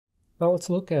Now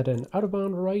let's look at an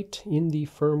out-of-bound write in the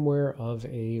firmware of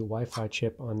a Wi-Fi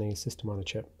chip on a system on a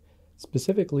chip.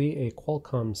 Specifically a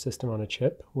Qualcomm system on a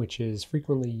chip, which is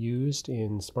frequently used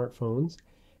in smartphones.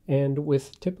 And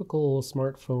with typical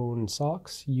smartphone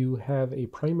SoCs, you have a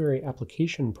primary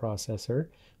application processor,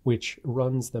 which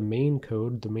runs the main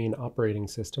code, the main operating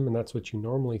system, and that's what you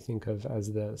normally think of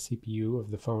as the CPU of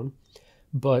the phone.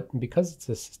 But because it's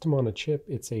a system on a chip,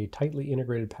 it's a tightly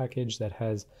integrated package that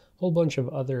has a whole bunch of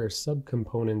other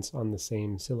subcomponents on the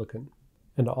same silicon.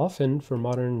 And often for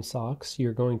modern SoCs,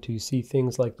 you're going to see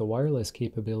things like the wireless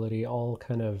capability all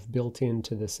kind of built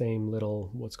into the same little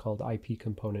what's called IP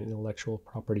component, intellectual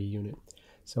property unit.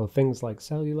 So things like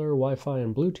cellular, Wi-Fi,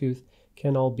 and Bluetooth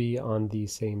can all be on the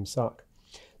same SoC.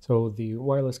 So the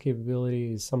wireless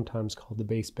capability is sometimes called the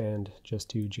baseband, just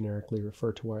to generically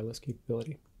refer to wireless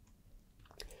capability.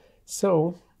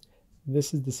 So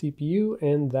this is the CPU,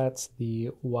 and that's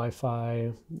the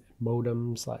Wi-Fi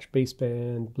modem /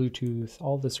 baseband, Bluetooth,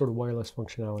 all this sort of wireless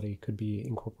functionality could be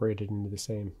incorporated into the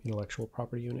same intellectual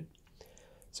property unit.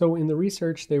 So in the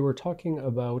research, they were talking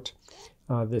about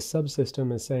this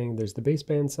subsystem as saying there's the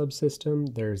baseband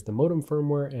subsystem, there's the modem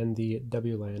firmware, and the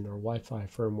WLAN or Wi-Fi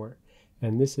firmware.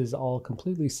 And this is all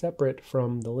completely separate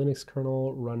from the Linux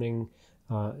kernel running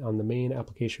on the main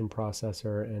application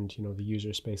processor and the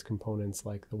user space components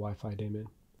like the Wi-Fi daemon.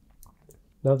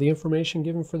 Now the information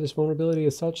given for this vulnerability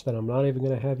is such that I'm not even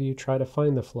going to have you try to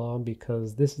find the flaw,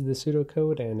 because this is the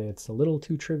pseudocode and it's a little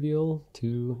too trivial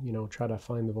to try to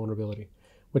find the vulnerability.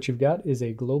 What you've got is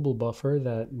a global buffer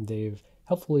that they've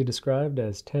helpfully described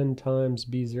as 10 times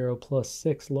B0 plus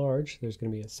 6 large. There's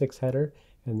going to be a 6 header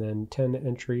and then 10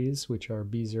 entries, which are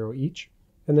B0 each.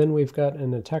 And then we've got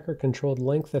an attacker-controlled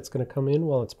length that's going to come in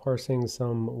while it's parsing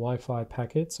some Wi-Fi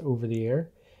packets over the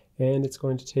air. And it's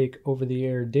going to take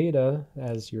over-the-air data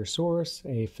as your source,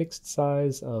 a fixed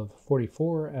size of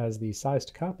 44 as the size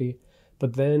to copy.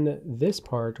 But then this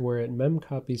part where it mem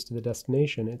copies to the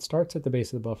destination, it starts at the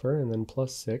base of the buffer and then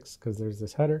plus 6 because there's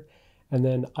this header, and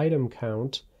then item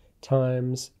count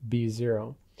times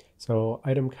B0. So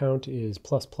item count is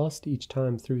plus each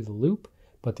time through the loop.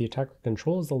 But the attacker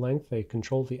controls the length, they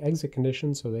control the exit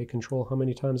condition, so they control how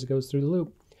many times it goes through the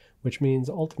loop, which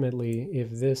means ultimately if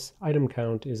this item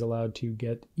count is allowed to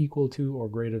get equal to or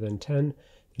greater than 10,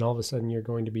 then all of a sudden you're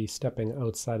going to be stepping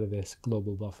outside of this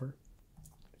global buffer.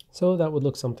 So that would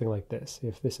look something like this.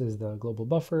 If this is the global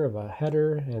buffer of a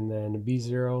header and then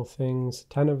B0 things,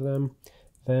 10 of them,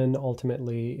 then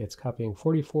ultimately it's copying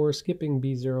 44, skipping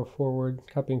B0 forward,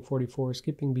 copying 44,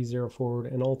 skipping B0 forward,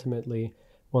 and ultimately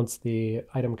once the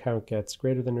item count gets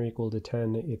greater than or equal to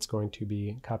 10, it's going to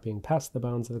be copying past the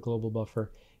bounds of the global buffer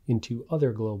into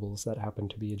other globals that happen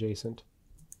to be adjacent.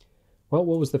 Well,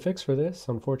 what was the fix for this?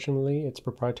 Unfortunately, it's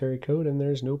proprietary code and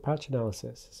there's no patch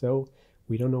analysis, so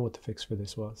we don't know what the fix for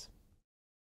this was.